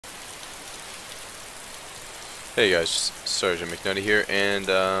Hey guys, Sergeant McNutty here, and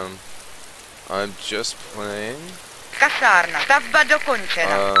I'm just playing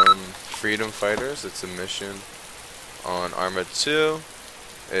Freedom Fighters. It's a mission on Arma 2.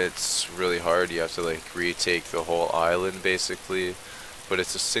 It's really hard. You have to like retake the whole island basically, but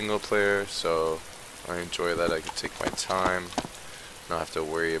it's a single player, so I enjoy that. I can take my time, not have to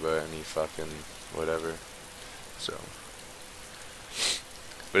worry about any fucking whatever. So.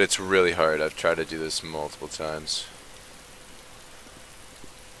 But it's really hard. I've tried to do this multiple times.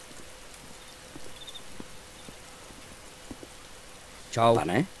 Čau.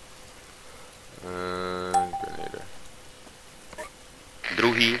 Pane? Grenader.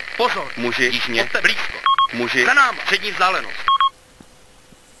 Druhý. Pozor. Muži, jižně. Blízko. Muži. Za náma. Přední vzdálenost.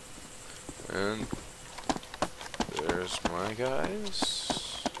 And there's my guys.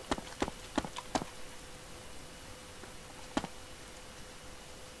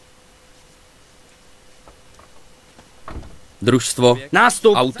 Družstvo.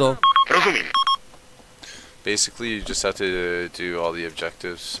 Nástup. Auto. Rozumím. Basically, you just have to do all the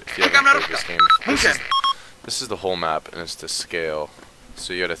objectives. If you haven't played this game, this is the whole map, and it's to scale.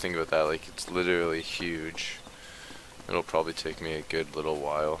 So you got to think about that. Like, it's literally huge. It'll probably take me a good little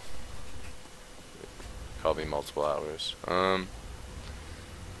while, probably multiple hours. But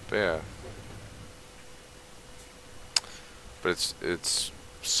yeah. But it's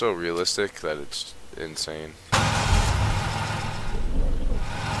so realistic that it's insane.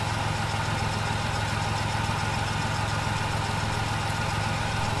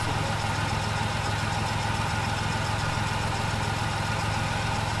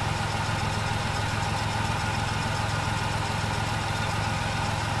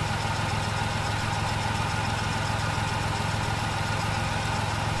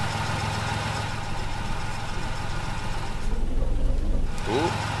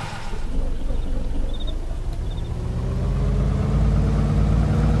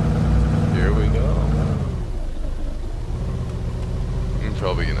 Here we go. I'm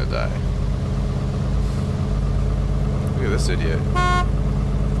probably gonna die. Look at this idiot.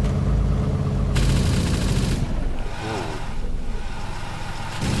 Ooh.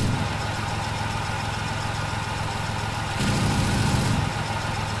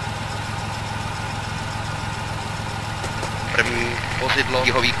 První vozidlo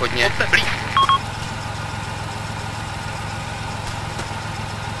jihovýchodně. Blízko.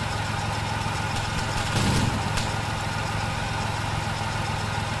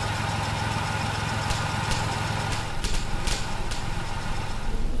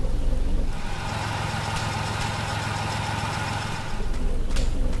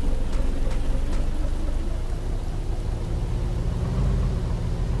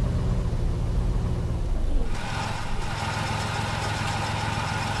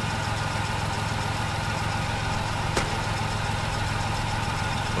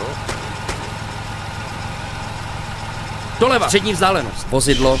 Doleva. Přední vzdálenost.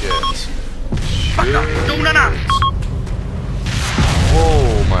 Vozidlo. Bacha, jdou na nás.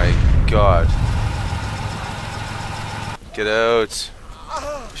 Oh my god. Get out.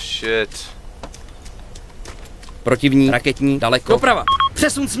 Shit. Protivní. Raketní. Daleko. Doprava.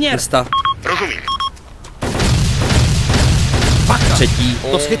 Přesun směr. Cesta. Rozumím. Bacha. Třetí. To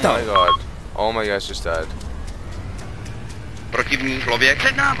Oh schytal. my god. All my guys just died. Protivní člověk.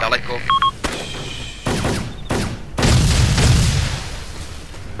 Před náma. Daleko.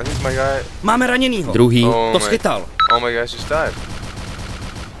 I think my guy. Máme raněnýho. Druhý. Oh To my- schytal. All my guys just died.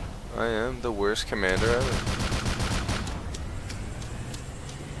 I am the worst commander ever.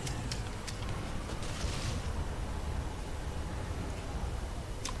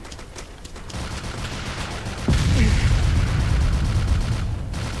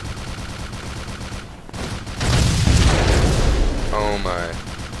 Oh my.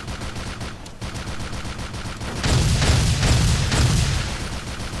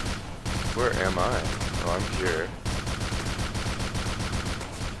 Where am I? Oh, I'm here.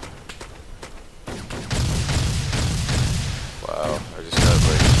 Wow, I just got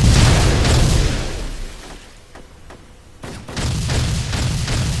like...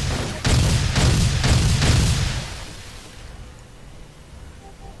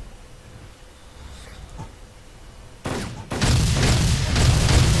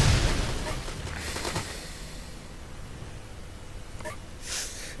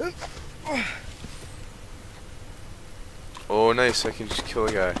 Oh, nice, I can just kill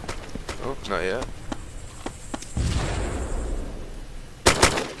a guy. Oh, not yet.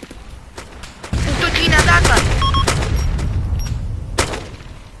 Útočí na základ.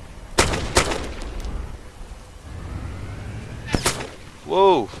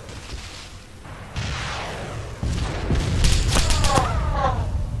 Whoa!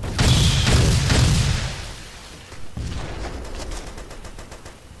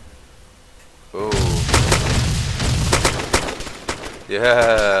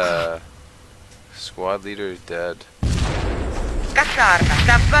 Yeah. Squad leader is dead. Kasárna,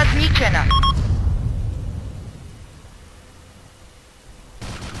 stavba zničena.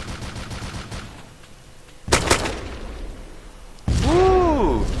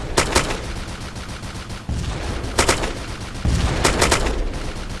 Woo!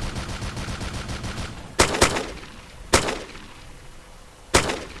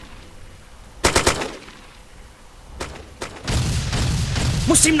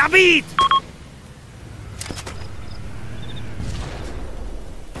 Musím nabít!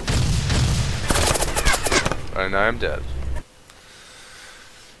 And I'm dead.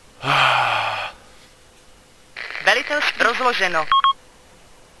 Velitelství rozloženo.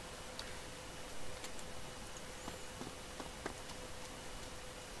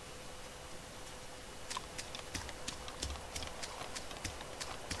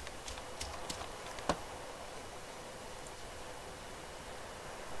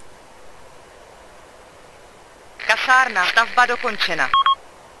 Kasárna, stavba dokončena.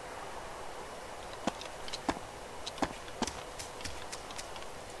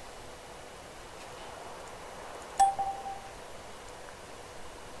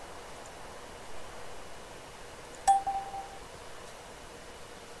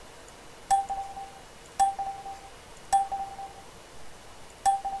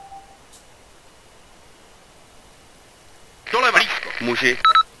 Doleva. Blízko. Muži.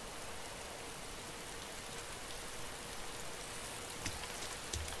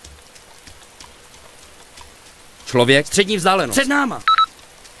 Člověk, střední vzdálenost. Před náma.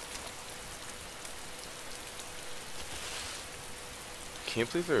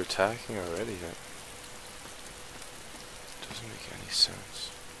 Can't believe they're attacking already yet. Doesn't make any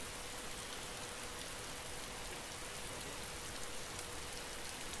sense.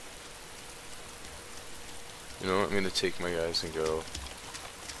 You know what? I'm gonna take my guys and go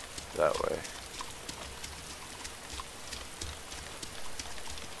that way.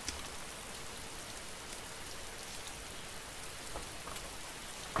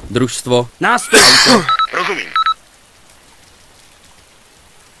 Družstvo. Nástup. Rozumím.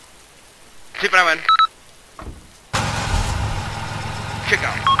 Připraven.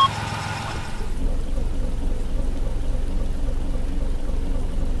 Čekám.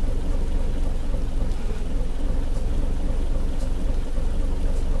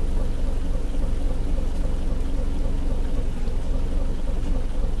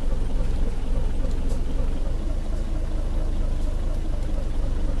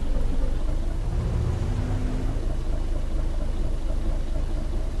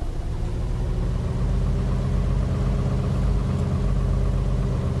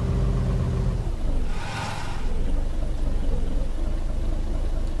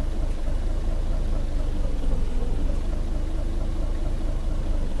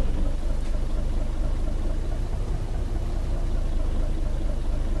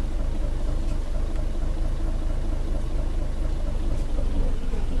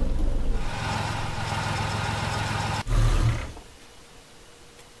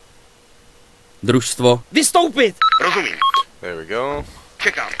 Družstvo. Vystoupit! Rozumím. There we go.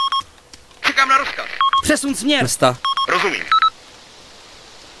 Čekám. Čekám na rozkaz. Přesun směr. Cesta. Rozumím.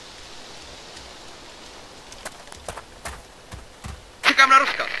 Čekám na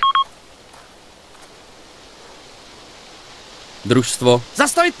rozkaz. Družstvo.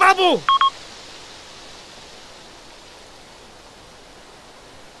 Zastavit palbu!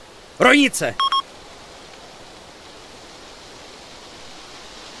 Rojnice.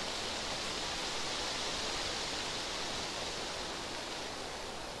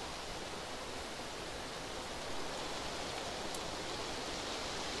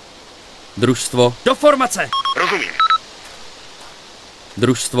 Družstvo. Do formace. Rozumím.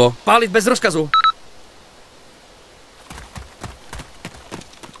 Družstvo. Pálit bez rozkazu.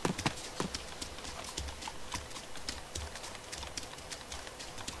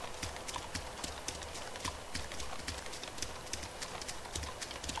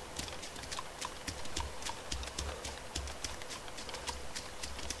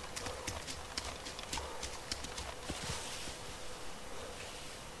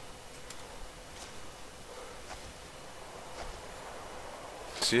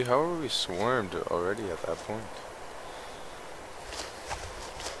 See, how are we swarmed already at that point?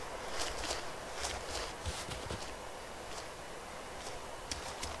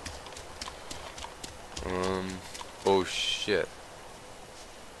 Oh shit.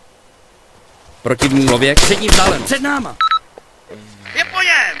 Protivní člověk. Střední vzdálenost. Před náma. Je po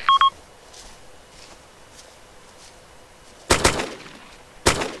něm!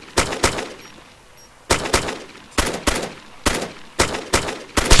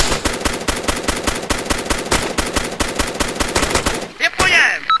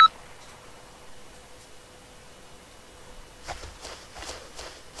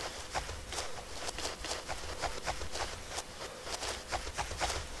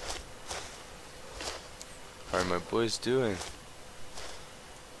 are my boys doing?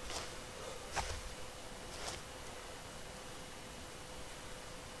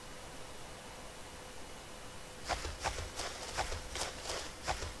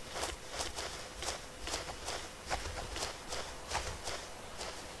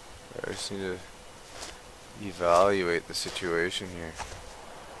 I just need to evaluate the situation here.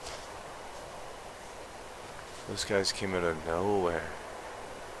 Those guys came out of nowhere.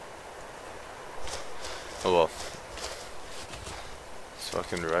 Oh well. Let's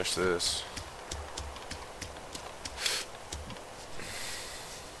fucking rush this.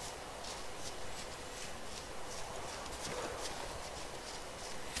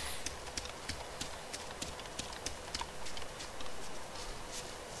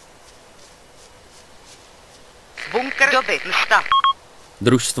 Bunkr dobyt. Msta.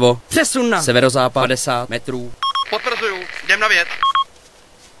 Družstvo. Přesun na severozápad 50 metrů. Potvrzuju, jdem na věc.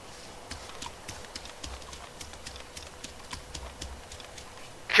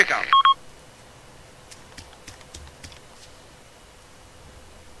 Čekám.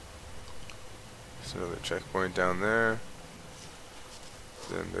 There's another checkpoint down there.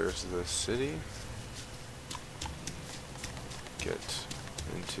 Then there's the city. Get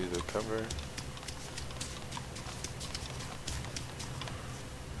into the cover.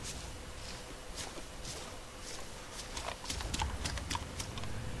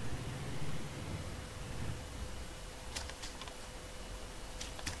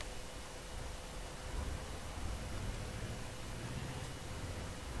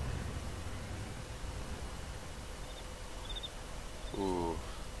 Ooh,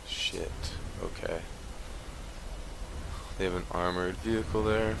 shit. Okay. They have an armored vehicle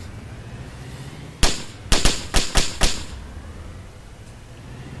there.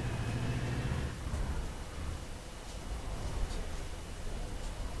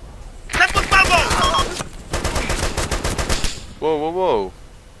 Whoa, whoa, whoa.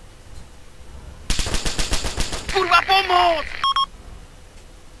 Kurva, pomoc!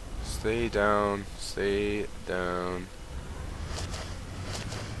 Stay down, stay down.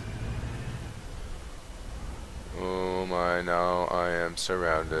 Oh my, now I am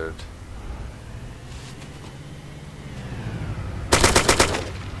surrounded.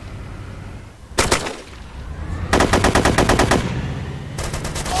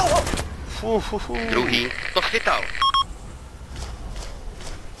 Druhý to schytal.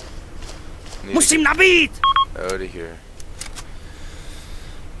 Musím nabít! Out of here.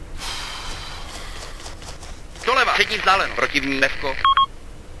 Doleva, přední vzdáleno. Protivní levko.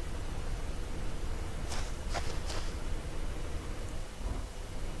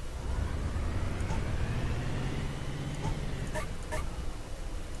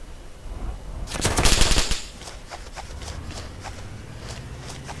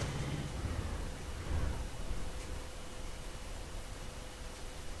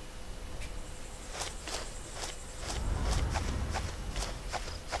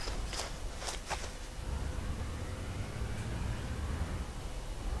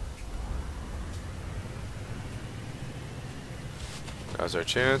 Now's our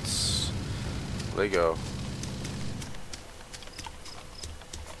chance. Lego.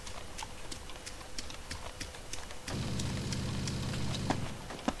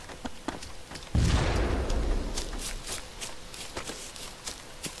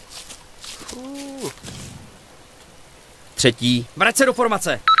 Třetí. Vrať se do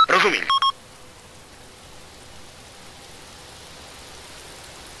formace. Rozumím.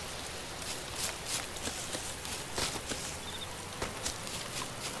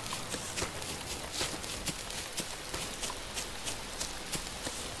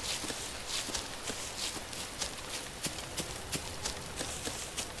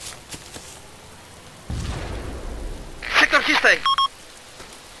 Sektor čistý.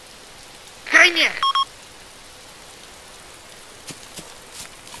 Kraj mě.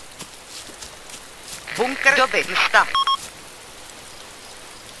 Bunkr dobyt. Msta.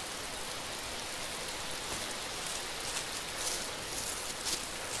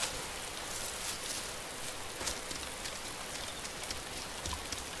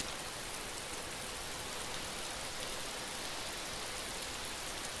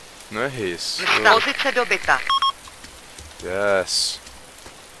 Nice. Msta. Pozice dobyta. Yes.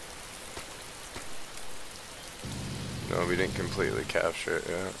 No, we didn't completely capture it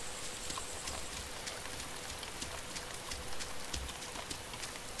yet.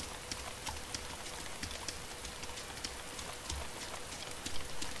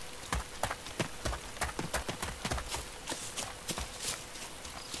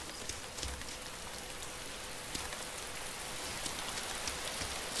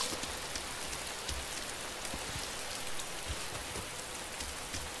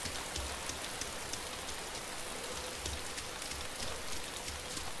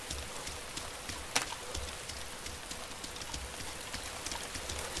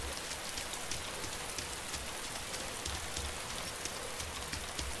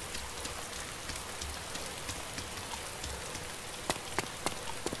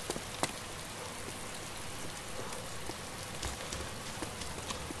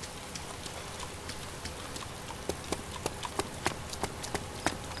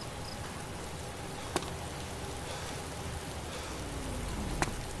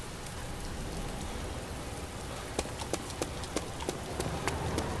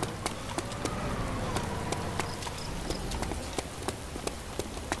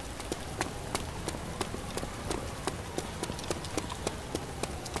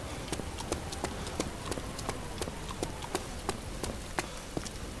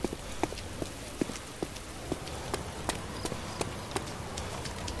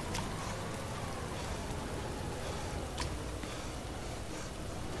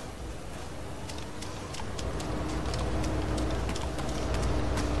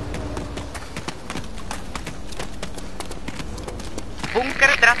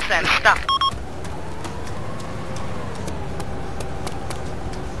 Bunkr ztracen. Stav.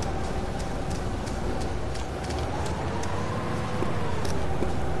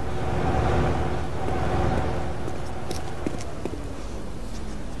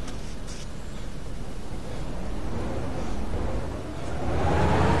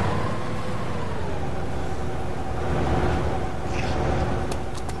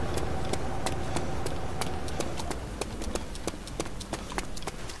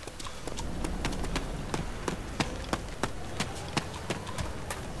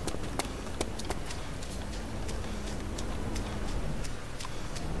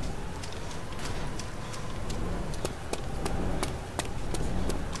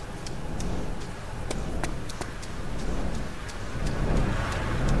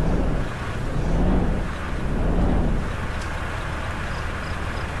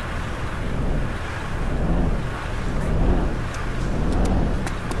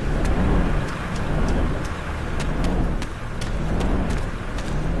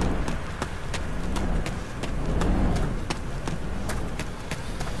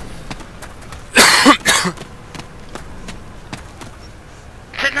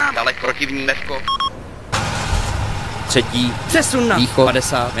 Před námi. Dalek protivní mesko. Třetí. Přesun na východ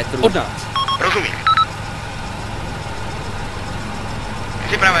 50 metrů od nás. Rozumím.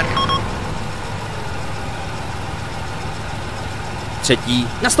 Připraven. Třetí.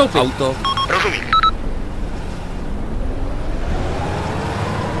 Nastoupí. Auto. Rozumím.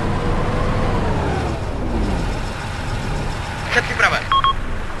 Jsem připraven.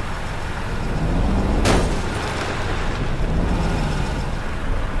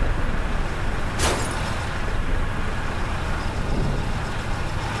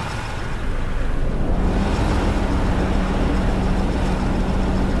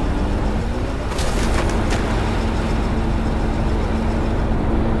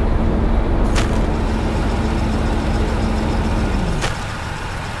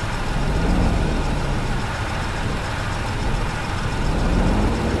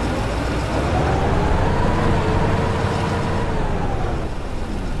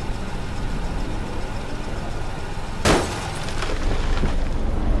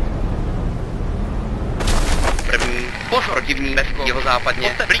 Pozor, divný mesko, jeho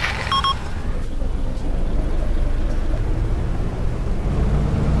západně, blízko.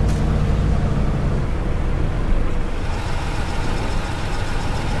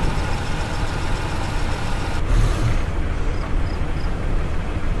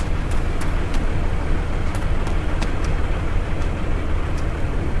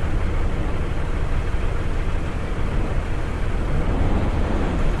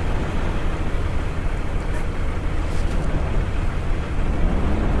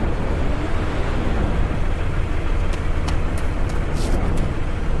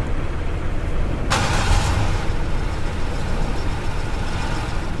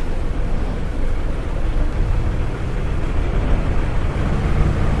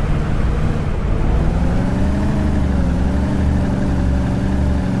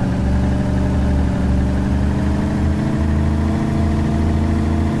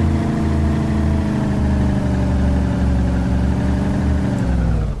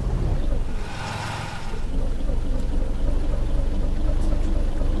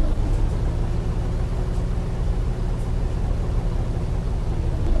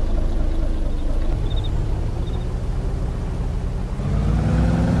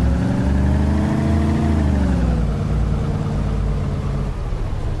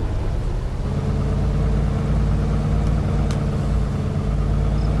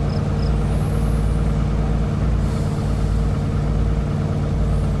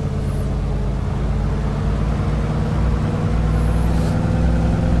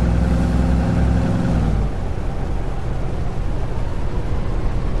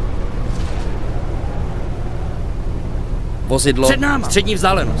 Vozidlo. Před náma. Střední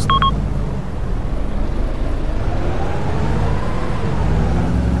vzdálenost.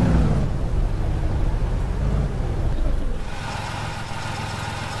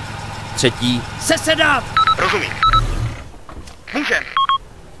 Třetí. Sesedat! Rozumím. Můžem.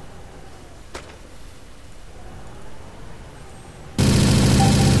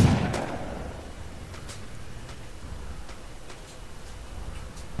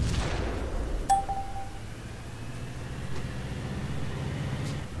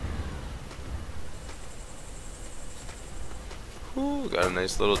 Got a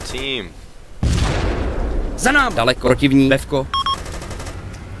nice little team. Za nám. Daleko. Protivní. Bevko.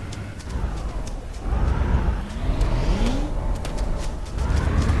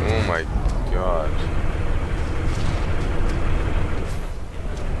 Oh my god.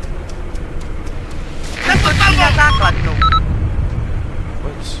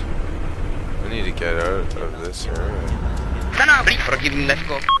 Protivní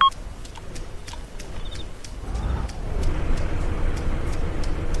levko.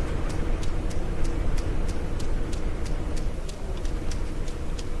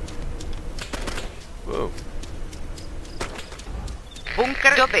 Wow.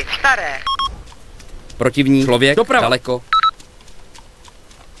 Bunkr doby. Staré. Protivní člověk doprava. Daleko.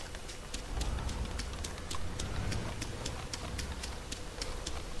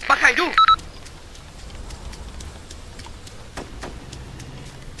 Pachaj, jdu!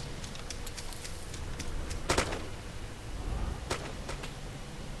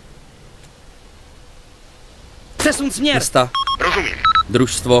 Přesun směr. Cesta. Rozumím.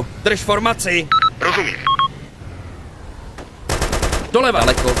 Družstvo. Drž formaci. Rozumím. Doleva.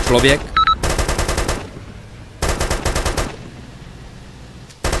 Daleko. Člověk.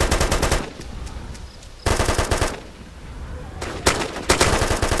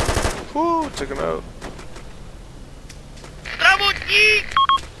 Took him out. Zdravotník!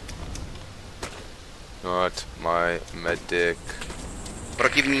 Not my medic.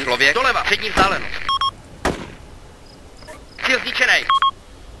 Protivní člověk. Doleva. Přední vzdálenost. Cíl zničenej.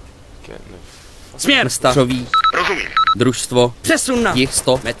 Getting Směr. Cesta. Křoví. Rozumím. Družstvo. Přesun na jih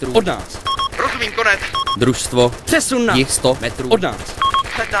 100 metrů od nás. Rozumím, konec. Družstvo. Přesun na jih 100 metrů od nás.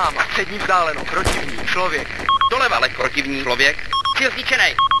 Sedám a přední vzdálenost. Protivní člověk. Doleva. Daleko. Protivní člověk. Cíl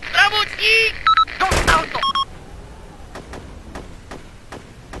zničenej. Zdravotník! Dostal to!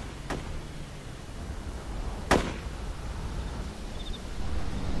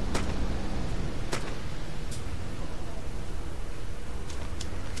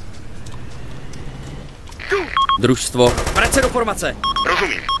 Družstvo. Vrať se do formace.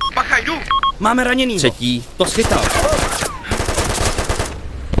 Rozumím. Pachaj, jdu! Máme raněný. Třetí. To schytal.